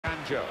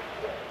Okanjo.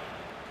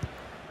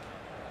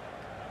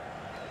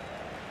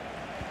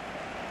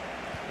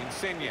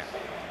 Insigne.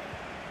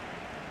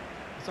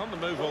 He's on the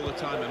move all the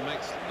time and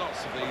makes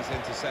lots of these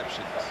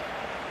interceptions.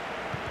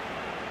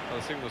 Well,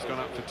 the signal's gone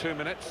up for 2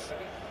 minutes.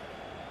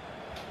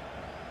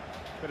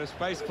 Bit of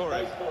space for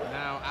him.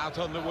 Now out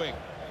on the wing.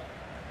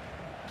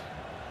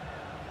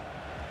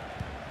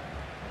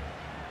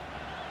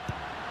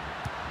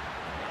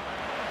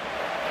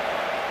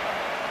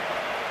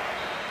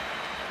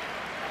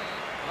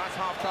 That's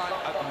half-time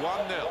at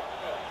 1-0.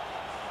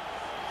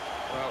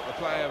 Well, the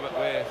player that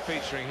we're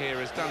featuring here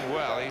has done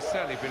well. He's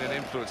certainly been an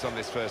influence on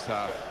this first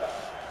half.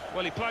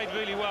 Well, he played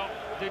really well,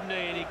 didn't he?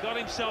 And he got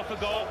himself a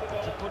goal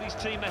to put his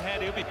team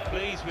ahead. He'll be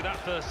pleased with that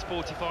first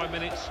 45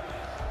 minutes.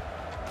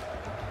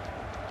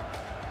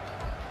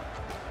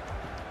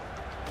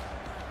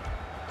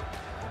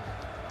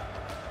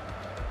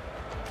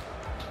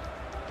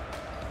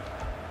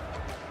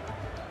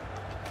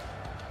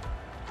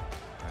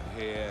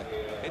 And here,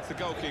 it's the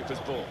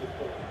goalkeeper's ball.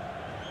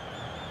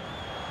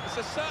 It's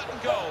a certain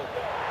goal.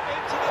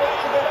 Into the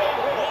net.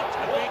 What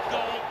a big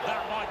goal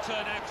that might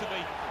turn out to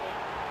be.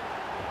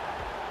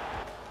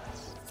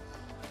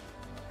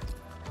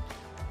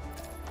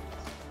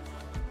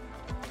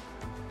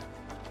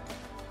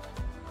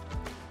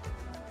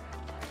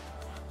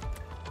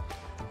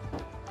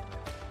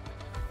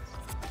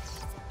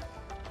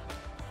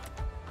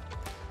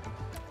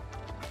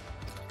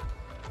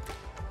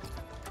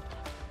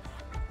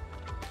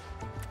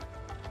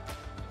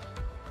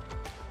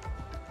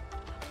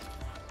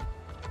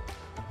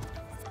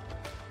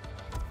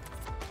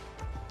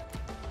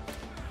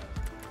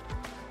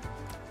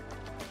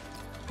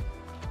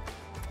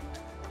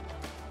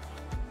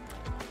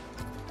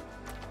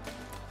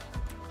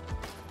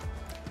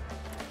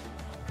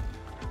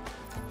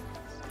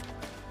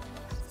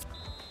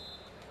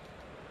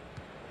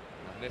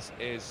 This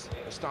is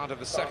the start of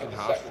the second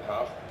half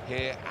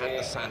here at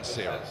the San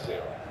Siro.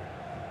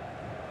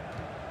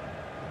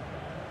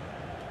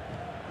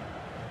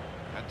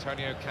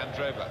 Antonio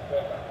Candreva.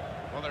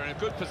 Well, they're in a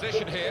good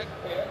position here.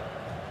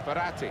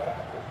 Verratti.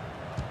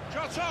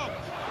 Shot on!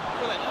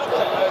 Well, it looked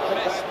a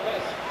bad miss. I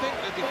think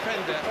the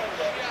defender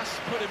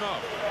just put him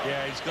off.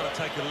 Yeah, he's got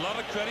to take a lot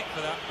of credit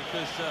for that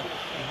because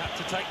he had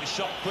to take the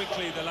shot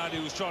quickly, the lad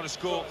who was trying to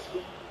score.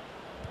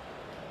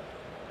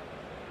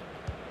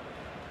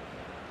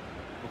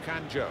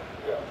 Okanjo.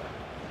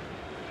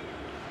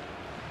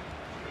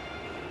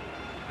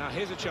 Now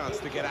here's a chance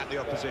to get at the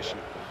opposition.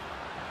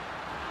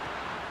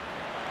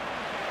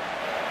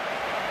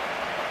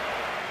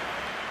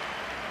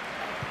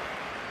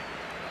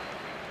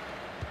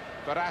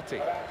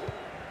 Verratti.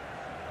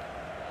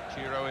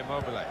 Ciro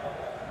Immobile.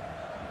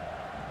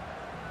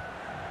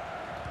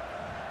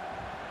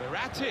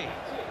 Verratti.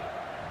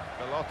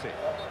 Belotti.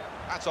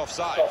 That's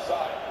offside.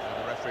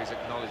 And the referees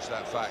acknowledge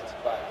that fact.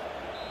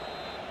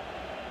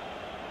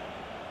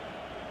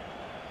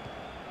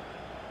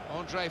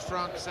 Andre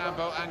Frank,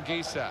 Sambo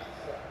Anguissa.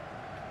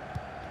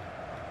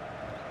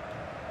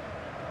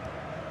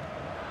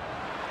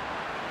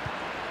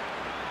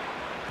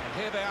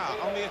 And here they are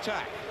on the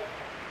attack.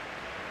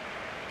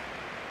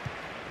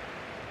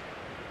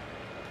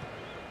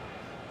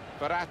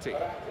 Verratti.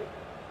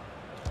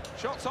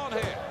 Shots on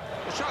here.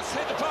 The shots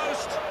hit the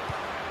post.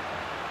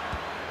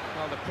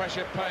 Well, the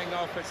pressure paying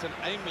off. It's an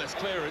aimless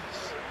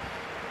clearance.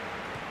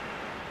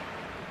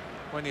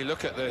 When you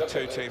look at the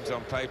two teams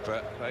on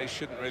paper, they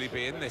shouldn't really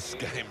be in this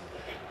game.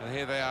 And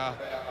here they are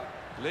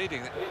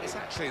leading. It's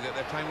actually that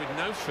they're playing with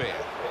no fear.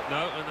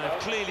 No, and they've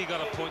clearly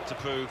got a point to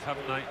prove,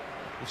 haven't they?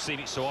 We've seen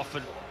it so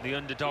often. The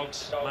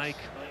underdogs make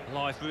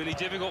life really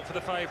difficult for the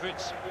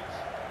favourites.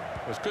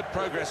 There's good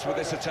progress with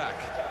this attack.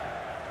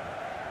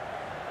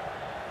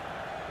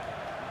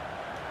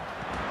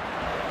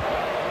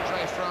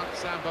 Andre Frank,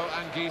 Sambo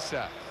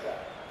Anguissa.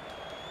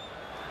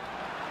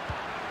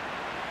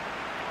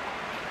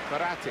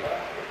 Verratti.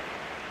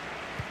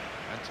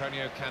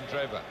 Antonio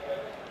Candreva.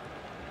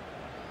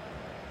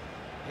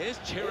 Here's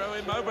Ciro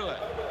Immobile.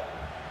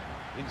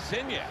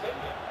 Insigne.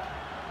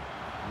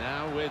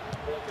 Now with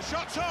the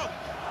shot's on.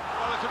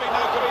 Well, there could be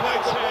no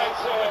complaints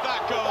here with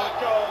that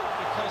goal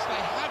because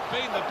they had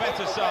been the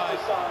better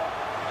side.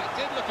 It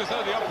did look as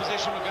though the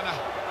opposition were going to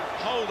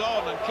hold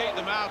on and keep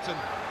them out and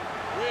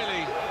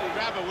really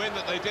grab a win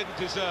that they didn't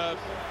deserve.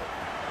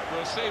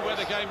 We'll see where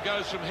the game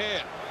goes from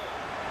here.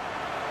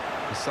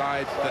 The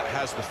side that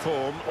has the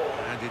form,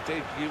 and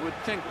indeed you would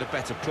think the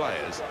better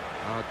players,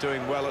 are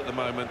doing well at the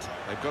moment.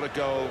 They've got a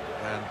goal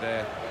and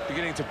they're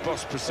beginning to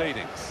boss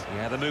proceedings.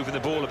 Yeah, they're moving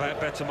the ball about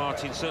better,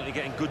 Martin, certainly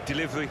getting good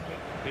delivery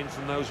in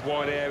from those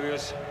wide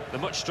areas. The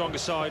much stronger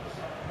side.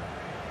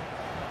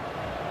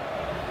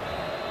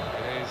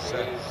 It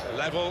is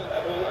level.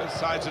 Both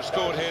sides have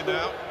scored here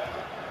now.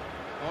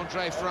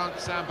 Andre Frank,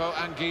 Sambo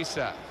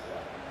Anguissa.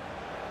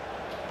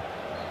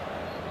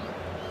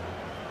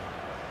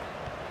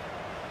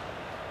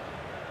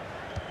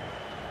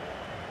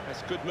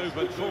 That's good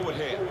movement forward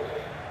here. And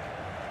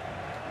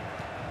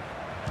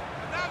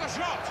now the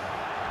shot!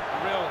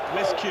 A real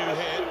miscue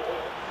here.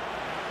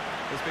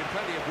 There's been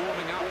plenty of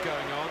warming up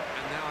going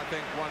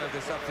think one of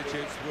the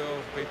substitutes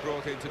will be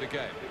brought into the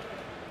game.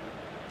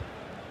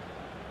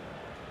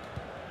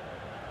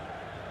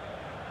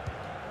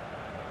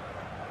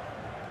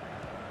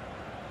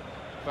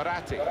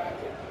 Verratti.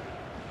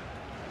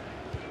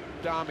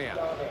 Damian.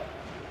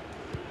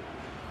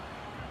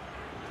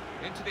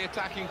 Into the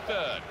attacking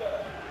third.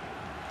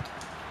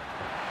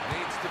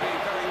 Needs to be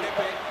very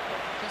nippy.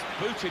 Just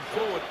booted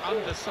forward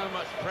under so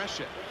much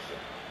pressure.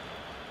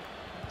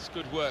 It's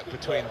good work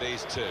between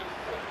these two.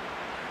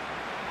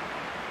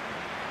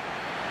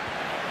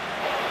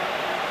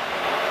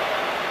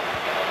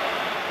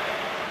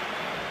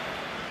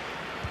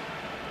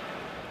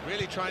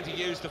 Really trying to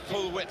use the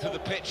full width of the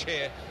pitch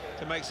here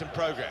to make some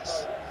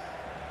progress.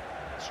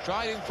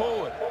 Striding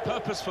forward,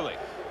 purposefully.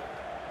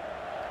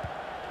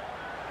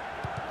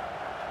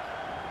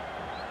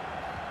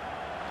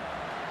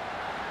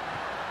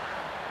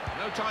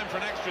 No time for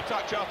an extra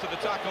touch after the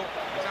tackle.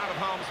 He's out of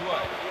harm's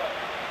way.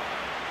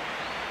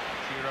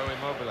 Ciro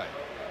Immobile.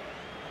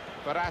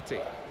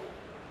 Verratti.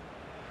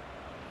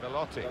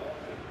 Velotti.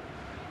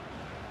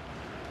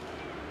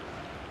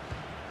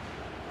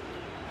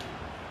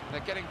 They're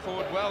getting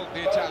forward well,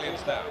 the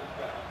Italians now.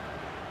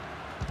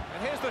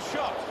 And here's the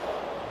shot.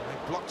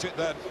 They blocked it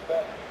then.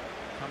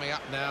 Coming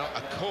up now,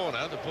 a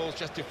corner. The ball's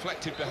just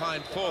deflected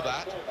behind for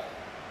that.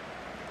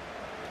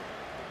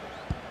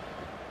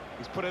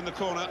 He's put in the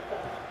corner.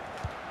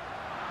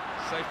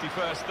 Safety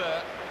first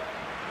there.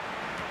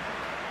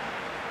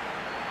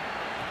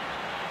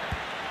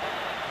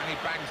 And he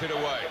bangs it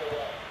away.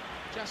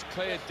 Just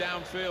cleared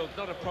downfield,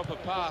 not a proper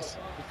pass,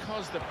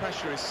 because the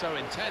pressure is so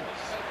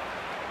intense.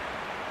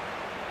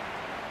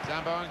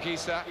 Zambo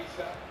Anguissa.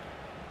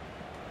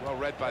 Well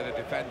read by the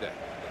defender.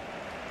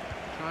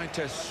 Trying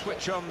to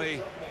switch on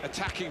the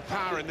attacking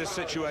power in this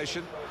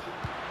situation.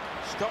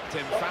 Stopped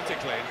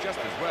emphatically and just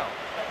as well.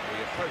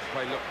 The approach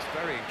play looked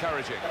very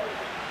encouraging.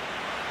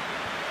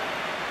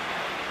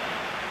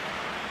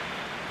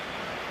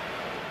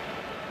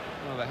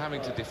 Well, they're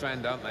having to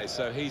defend, aren't they?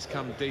 So he's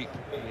come deep.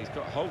 He's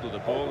got hold of the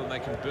ball and they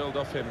can build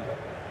off him.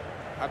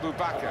 Abu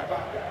Bakr.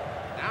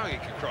 Now he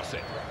can cross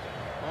it.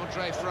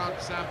 Andre Frank,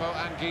 Zambo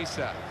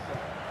Anguissa.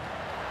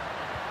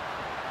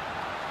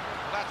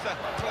 That's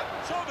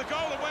saw the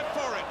goal and went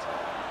for it.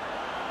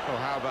 Oh,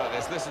 how about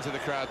this? Listen to the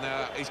crowd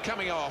now. He's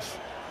coming off,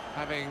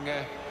 having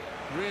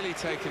really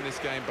taken this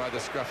game by the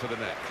scruff of the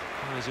neck.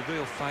 Well, he's a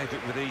real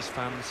favourite with these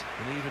fans,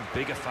 an even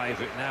bigger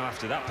favourite now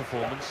after that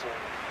performance.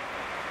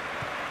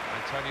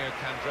 Antonio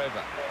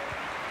Candreva.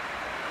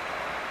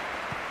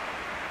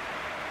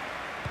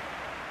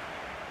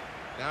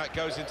 Now it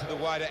goes into the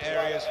wider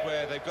areas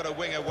where they've got a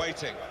winger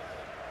waiting.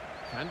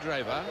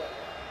 Candreva.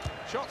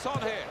 Shots on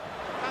here.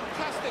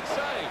 Fantastic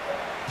save.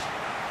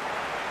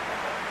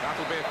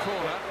 That'll be a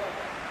corner.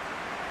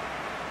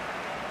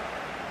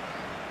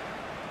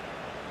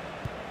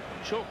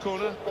 Short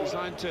corner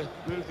designed to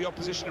move the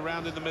opposition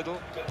around in the middle.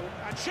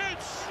 And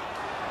shoots!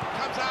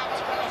 Comes out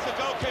off the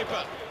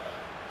goalkeeper.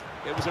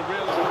 It was a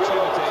real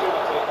opportunity.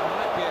 There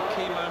might be a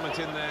key moment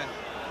in there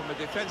from a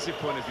defensive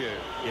point of view.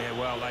 Yeah,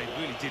 well, they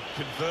really did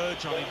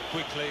converge on him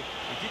quickly.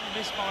 He didn't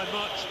miss by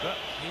much, but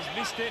he's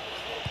missed it.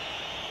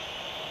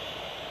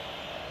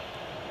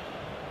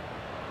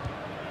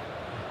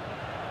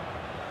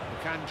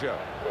 Kanjo.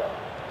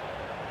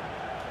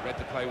 Read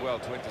the play well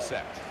to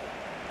intercept.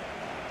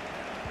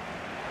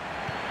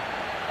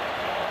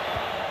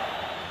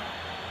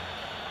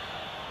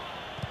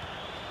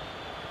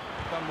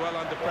 Done well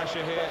under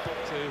pressure here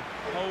to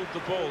hold the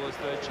ball as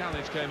the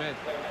challenge came in.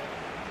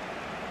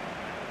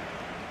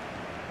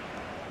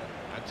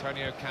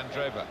 Antonio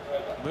Candreva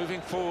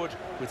moving forward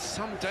with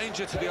some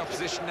danger to the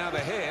opposition. Now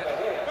they're here.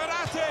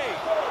 Verratti!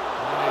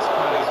 And he's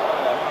played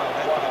well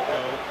ahead for that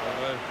goal,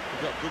 although he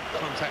got good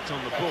contact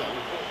on the ball.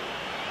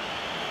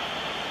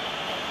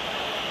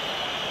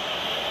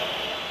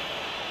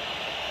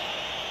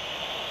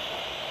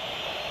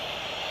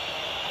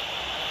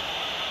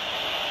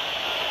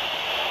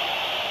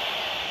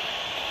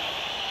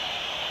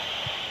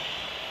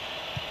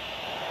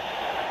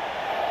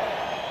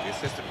 The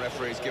assistant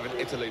referee's given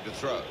Italy the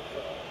throw.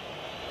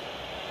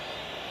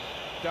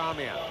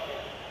 Damian.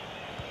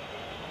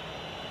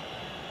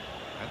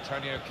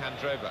 Antonio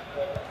Candreva.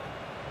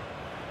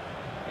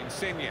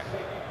 Insigne.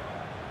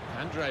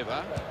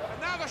 Candreva. And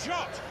now the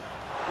shot!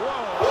 Oh,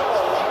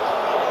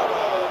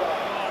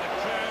 the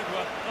crowd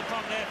were up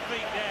on their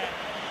feet there.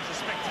 It's a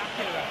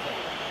spectacular effort.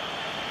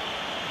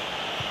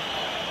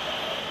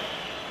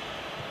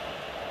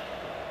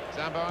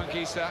 Zambo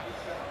Anguissa.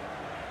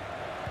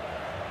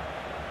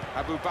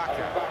 Abu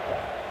Bakr.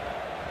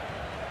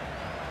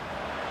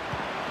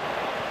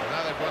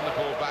 Now they've won the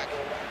ball back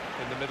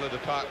in the middle of the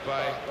park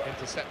by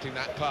intercepting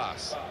that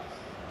pass.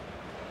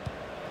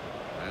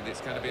 And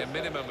it's going to be a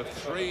minimum of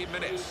 3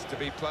 minutes to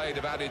be played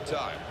of added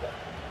time.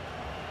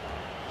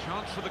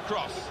 Chance for the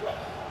cross.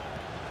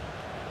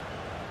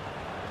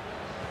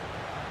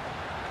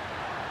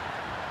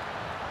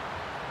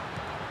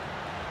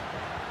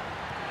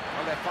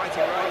 Well, they're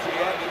fighting right to the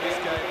end in this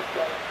game.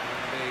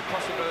 And the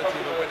possibility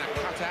of a winner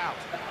cut out.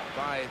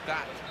 by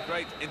that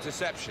great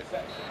interception.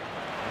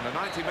 And the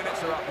 90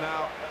 minutes are up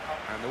now,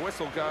 and the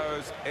whistle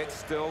goes, it's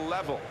still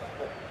level.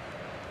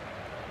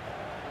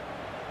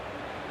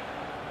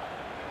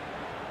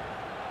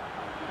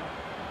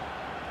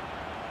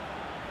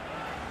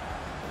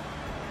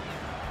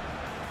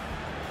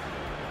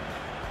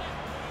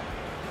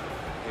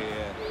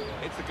 Here,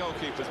 it's the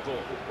goalkeeper's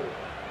ball.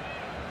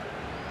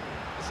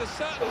 It's a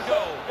certain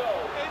goal,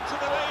 into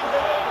the lead.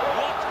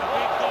 What a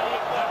big goal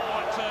that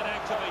might turn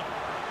out to be.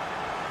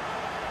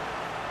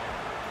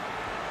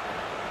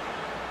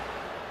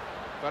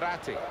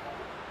 Verratti.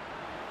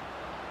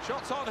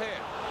 Shots on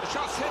here. The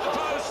shots hit the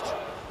post.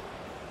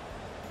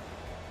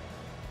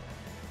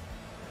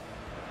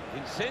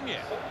 Insigne.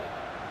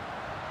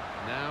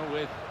 Now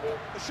with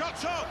the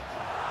shot's on.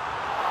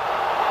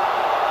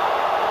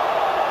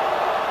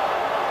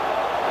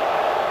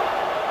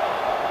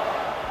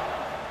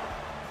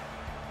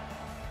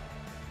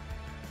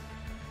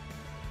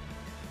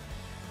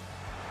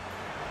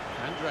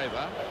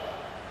 Andreva.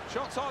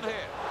 Shots on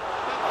here.